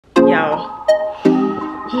y'all.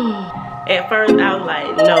 At first I was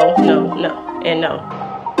like, no, no, no, and no.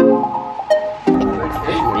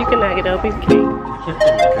 You cannot get up, you can't.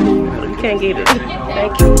 You can't get it.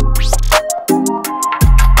 Thank you.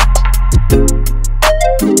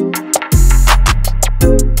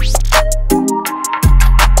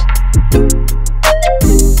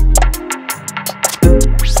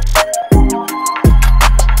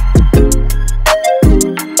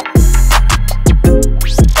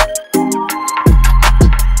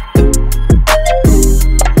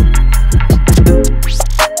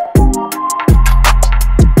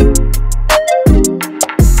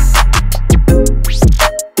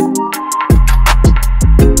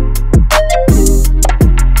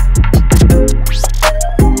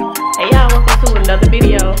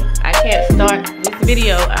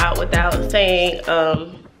 Video out without saying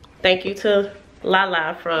thank you to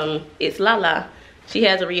Lala from It's Lala. She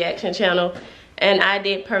has a reaction channel, and I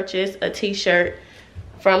did purchase a t-shirt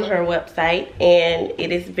from her website, and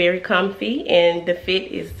it is very comfy and the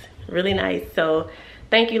fit is really nice. So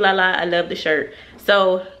thank you, Lala. I love the shirt.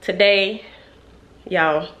 So today,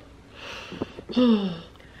 y'all,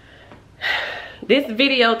 this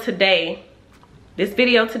video today,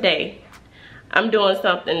 I'm doing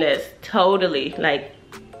something that's totally like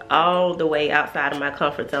all the way outside of my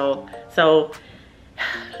comfort zone. So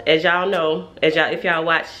as y'all know, if y'all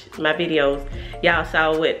watch my videos, y'all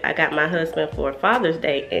saw what I got my husband for Father's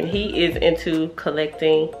Day, and he is into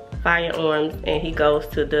collecting firearms, and he goes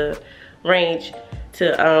to the range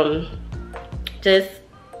to just,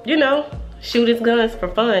 you know, shoot his guns for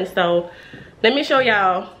fun. So let me show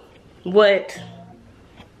y'all what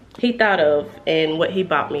he thought of and what he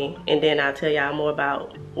bought me, and then I'll tell y'all more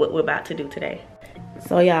about what we're about to do today.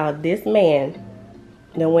 So y'all, this man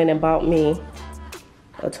then went and bought me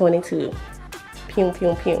a 22. Pew,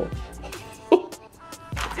 pew, pew.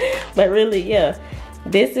 But really, yeah,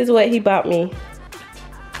 this is what he bought me.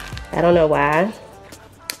 I don't know why.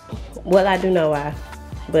 Well, I do know why,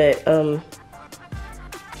 but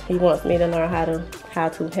he wants me to learn how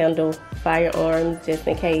to handle firearms just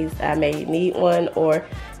in case I may need one, or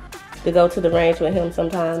to go to the range with him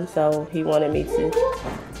sometime. So he wanted me to,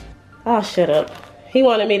 oh, shut up. He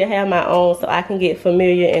wanted me to have my own so I can get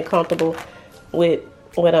familiar and comfortable with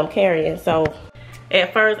what I'm carrying. So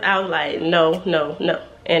at first I was like, no, no, no,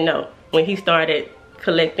 and no, when he started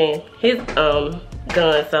collecting his gun.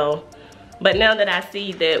 So, but now that I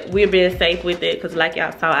see that we're being safe with it, because like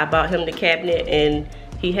y'all saw, I bought him the cabinet and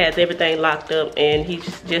he has everything locked up, and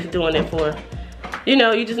he's just doing it for, you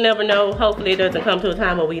know, you just never know. Hopefully it doesn't come to a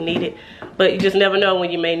time where we need it, but you just never know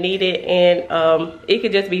when you may need it. And it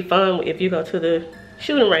could just be fun if you go to the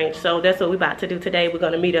shooting range. So that's what we're about to do today. We're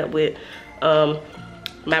gonna meet up with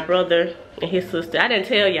my brother and his sister. I didn't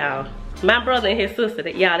tell y'all, my brother and his sister,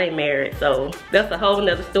 that y'all, they married. So that's a whole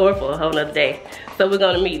nother story for a whole nother day. So we're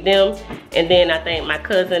gonna meet them, and then I think my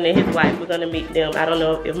cousin and his wife, we're gonna meet them. I don't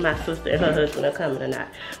know if my sister and her husband are coming or not,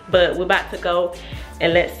 but we're about to go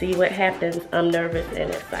and let's see what happens. I'm nervous and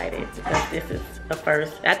excited because this is a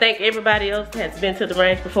first. I think everybody else has been to the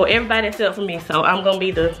range before, everybody except for me. So I'm gonna be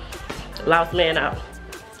the lost man out.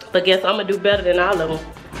 But guess I'm gonna do better than all of them.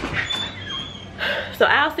 So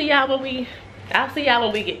I'll see y'all when we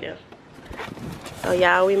get there. So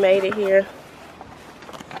y'all, we made it here.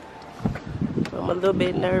 I'm a little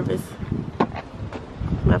bit nervous.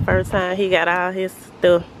 My first time. He got all his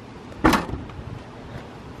stuff.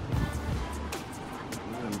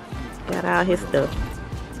 Got all his stuff.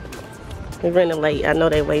 We're running late. I know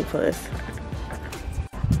they wait for us.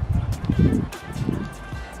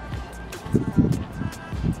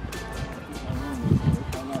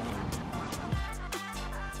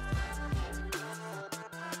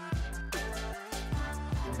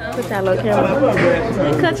 Put y'all on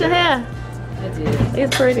camera. Cut your hair.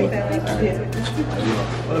 It's pretty.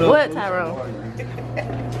 What, Tyrone?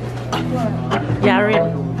 Y'all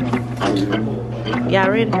ready? Y'all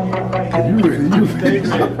ready?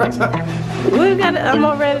 We got it. I'm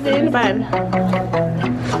more ready than anybody.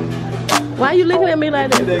 Why are you looking at me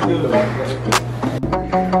like that?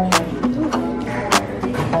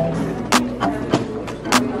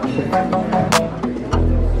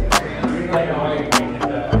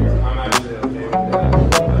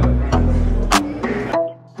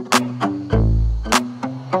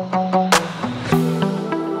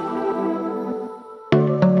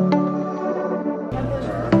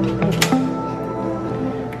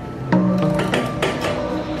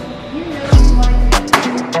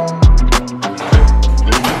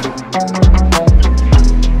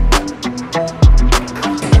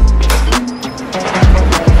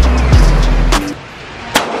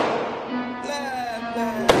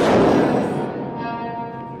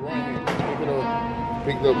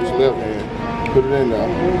 Pick it up with your left hand, put it in there,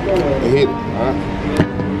 and hit it, alright?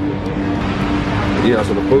 Yeah,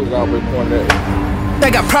 so the foot's always pointing at it. They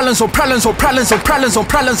got problems on problems on problems on problems on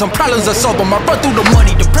problems on problems. I solve them. I run through the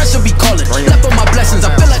money, the pressure be calling. Left on my blessings, I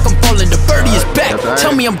feel like I'm falling. The birdie is back. Tell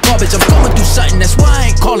me I'm garbage, I'm going through something. That's why I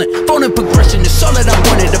ain't calling. Phone and progression, it's all that I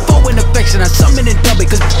wanted. The phone and affection, I summon and dub it.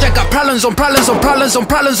 Cause I got problems on problems on problems on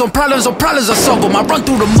problems on problems on problems. I solve them. I run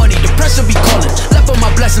through the money, the pressure be calling. Left on my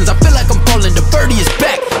blessings, I feel like I'm falling. The birdie is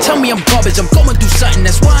back. Tell me I'm garbage, I'm going through something.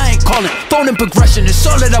 That's why I ain't calling. Phone and progression, it's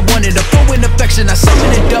all that I wanted. The phone and affection, I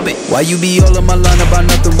summon and dub it. Why you be all on my line about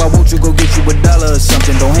nothing? Why won't you go get you $1 or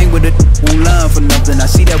something? Don't hang with a who line for nothing. I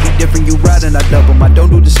see that we different, you riding, I double. I don't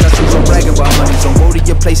do discussions, I'm bragging about money. Don't go to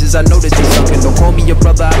your places, I know that they suckin'. Don't call me your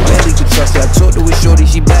brother, I barely could trust it. I talk to a shorty,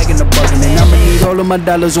 she bagging the buggin'. And I'ma need all of my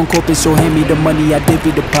dollars on corporate, so hand me the money, I divvy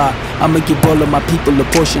the pie. I'ma give all of my people a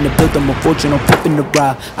portion to build them a fortune, I'm flipping the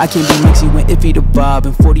ride. I can't be mixy when iffy the bob,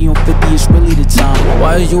 and 40 on 50 is really the time.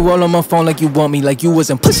 Why is you all on my phone like you want me, like you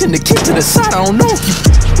wasn't pushing the kid to the side? I don't know if you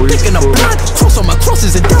thinking I'm blind. Cross on my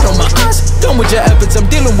crosses and down on my eyes. Done with your efforts, I'm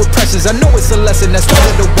dealing with pressures. I know it's a lesson, that's one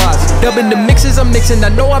of the wise. Dubbing the mixes I'm mixing, I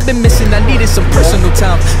know I've been missing. I needed some personal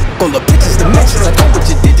time. All the pictures, the mentions, I know what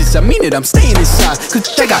your digits, I mean it, I'm staying inside. Cause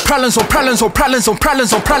they got problems on problems on problems on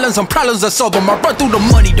problems on problems on problems. I solve them, I run through the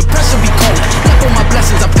money, the pressure be calling. Left on my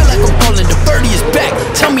blessings, I feel like I'm falling. The birdie is back.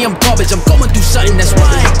 Tell me I'm garbage, I'm going through something, that's why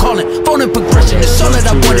I ain't calling. Phone and progression, it's all that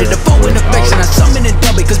I wanted. The phone and affection, I summon and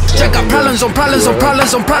dub it. Cause I got problems on problems on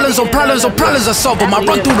problems on problems on problems on problems. I solve them, I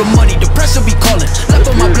run through the money, the pressure be calling. Left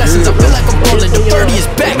on my blessings, I feel like I'm falling. The birdie is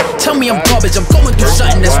back. Tell me I'm garbage, I'm going through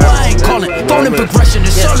something, that's why I ain't calling. Phone and progression,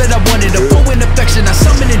 it's all that I wanted. The phone and affection, I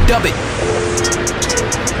summon and dub it.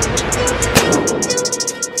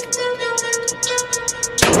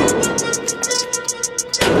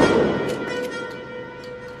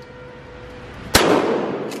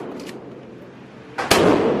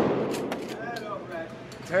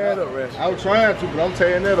 Tear it up, Rest. I was trying to, but I'm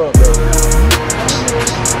tearing that up, though.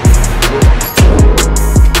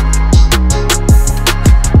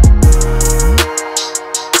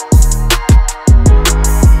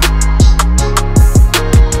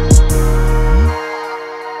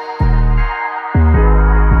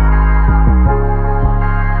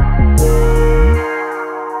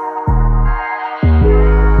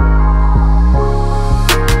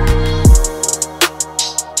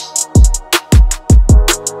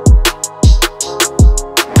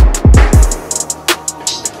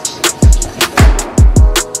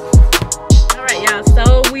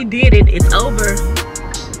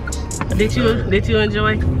 Did you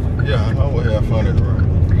enjoy? Yeah, I would have fun at the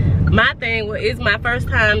run. My thing was, it's my first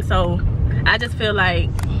time, so I just feel like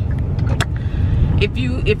if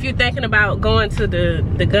you're thinking about going to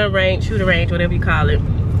the gun range, shooting range, whatever you call it,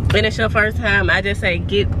 and it's your first time, I just say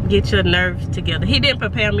get your nerves together. He didn't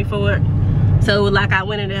prepare me for it, so like I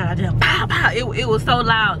went in there, I just pow pow. It was so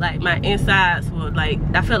loud, like my insides were like,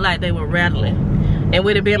 I felt like they were rattling. And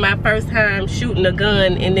would it be my first time shooting a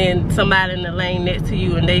gun, and then somebody in the lane next to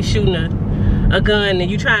you and they shooting a gun and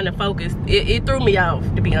you trying to focus, it threw me off,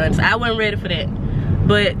 to be honest. I wasn't ready for that.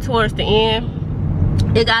 But towards the end,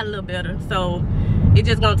 it got a little better. So it's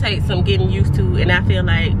just gonna take some getting used to, and I feel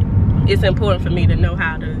like it's important for me to know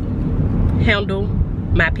how to handle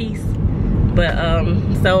my piece. But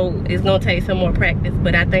so it's gonna take some more practice,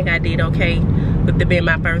 but I think I did okay with it being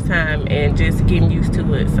my first time and just getting used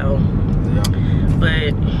to it. So yeah.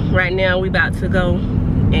 But right now we about to go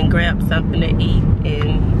and grab something to eat,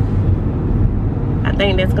 and I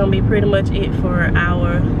think that's gonna be pretty much it for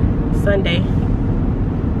our Sunday.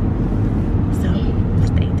 So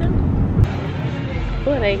stay tuned.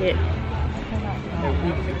 What they get?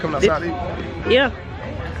 You coming outside to eat? Yeah.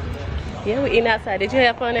 Yeah, we eating outside. Did you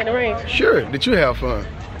have fun at the range? Sure. Did you have fun?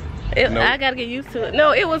 No. I gotta get used to it.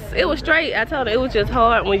 No, it was straight. I told her it was just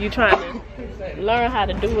hard when you trying to learn how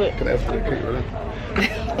to do it. Can I have some cake, really?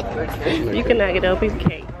 You cannot get a piece of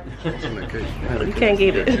cake. You can't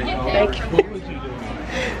get it. Thank you.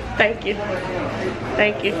 Thank you.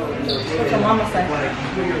 Thank you. What's your mama say?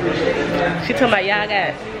 She talking about y'all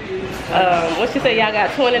got, what she said, y'all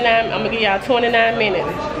got 29, I'm gonna give y'all 29 minutes.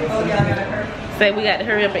 Say we got to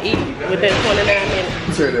hurry up and eat within 29 minutes.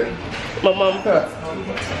 Who said that? My mom.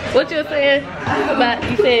 What you saying about,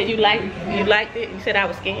 you said you liked it, you said I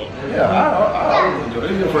was scared. Yeah, I enjoyed it.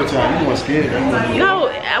 This is your first time, you weren't scared. No,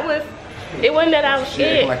 it wasn't that I was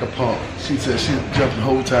scared. She acting like a punk. She said she jumped the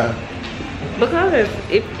whole time. Because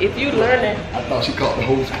if you learn it. I thought she caught the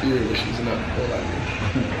Holy Spirit when she was in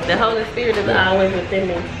that. The Holy Spirit is always within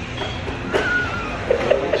me.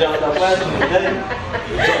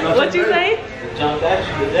 What you say?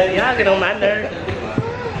 Y'all get on my nerves.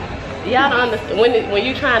 y'all don't understand when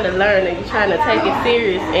you're trying to learn and you're trying to take it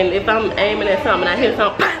serious. And if I'm aiming at something, I hit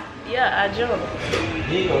something, pop, yeah, I jump.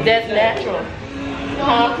 That's natural.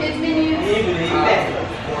 Huh?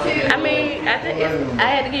 I mean, I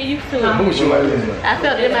had to get used to it. I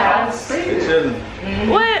felt it in my house.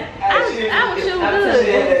 What? I was shooting good.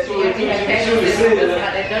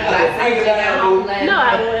 No, I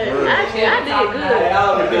wouldn't. I did good.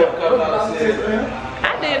 I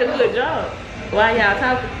did a good job. Why y'all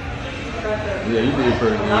talking? Yeah, you did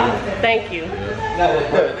pretty good. Thank you.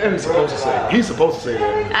 That's he's supposed to say. He's supposed to say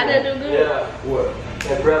that. I didn't do good. Yeah. What?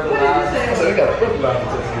 That breathalyzer. So they got a breathalyzer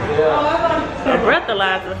test. A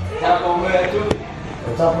breathalyzer.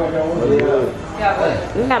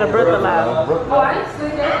 We got a breathalyzer.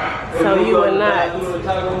 So you would not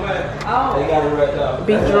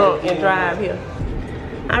be drunk and drive here.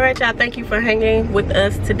 Alright y'all, thank you for hanging with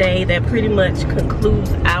us today. That pretty much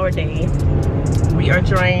concludes our day. We are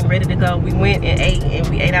drained, ready to go. We went and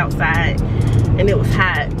we ate outside and it was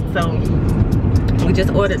hot. So we just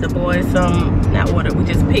ordered the boys we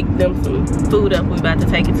just picked them some food up. We about to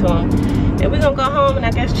take it to them. And we're gonna go home and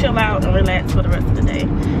I guess chill out and relax for the rest of the day.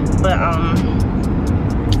 But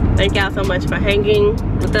thank y'all so much for hanging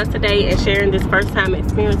with us today and sharing this first time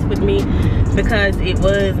experience with me, because it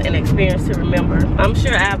was an experience to remember. I'm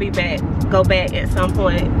sure I'll be go back at some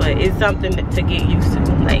point, but it's something to get used to.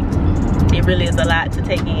 Like, it really is a lot to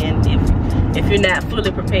take in if you're not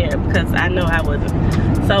fully prepared, because I know I wasn't.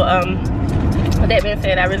 So with that being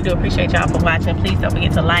said, I really do appreciate y'all for watching. Please don't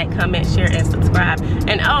forget to like, comment, share, and subscribe.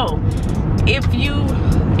 And oh, if you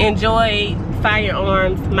enjoy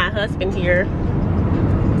firearms, my husband here,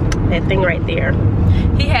 that thing right there,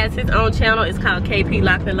 he has his own channel. It's called KP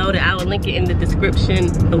Locked and Loaded. I will link it in the description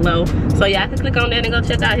below, so y'all can click on that and go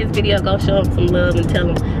check out his video. Go show him some love and tell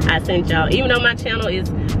him I sent y'all. Even though my channel is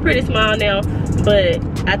pretty small now, but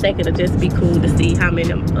I think it'll just be cool to see how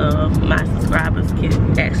many of my subscribers can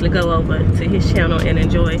actually go over to his channel and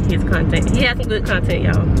enjoy his content. He has some good content,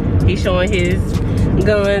 y'all. He's showing his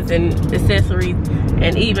guns and accessories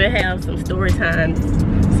and even have some story times.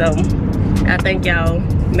 So I think y'all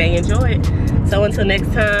may enjoy it. So until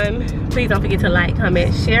next time, please don't forget to like,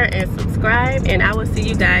 comment, share, and subscribe, and I will see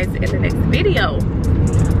you guys in the next video.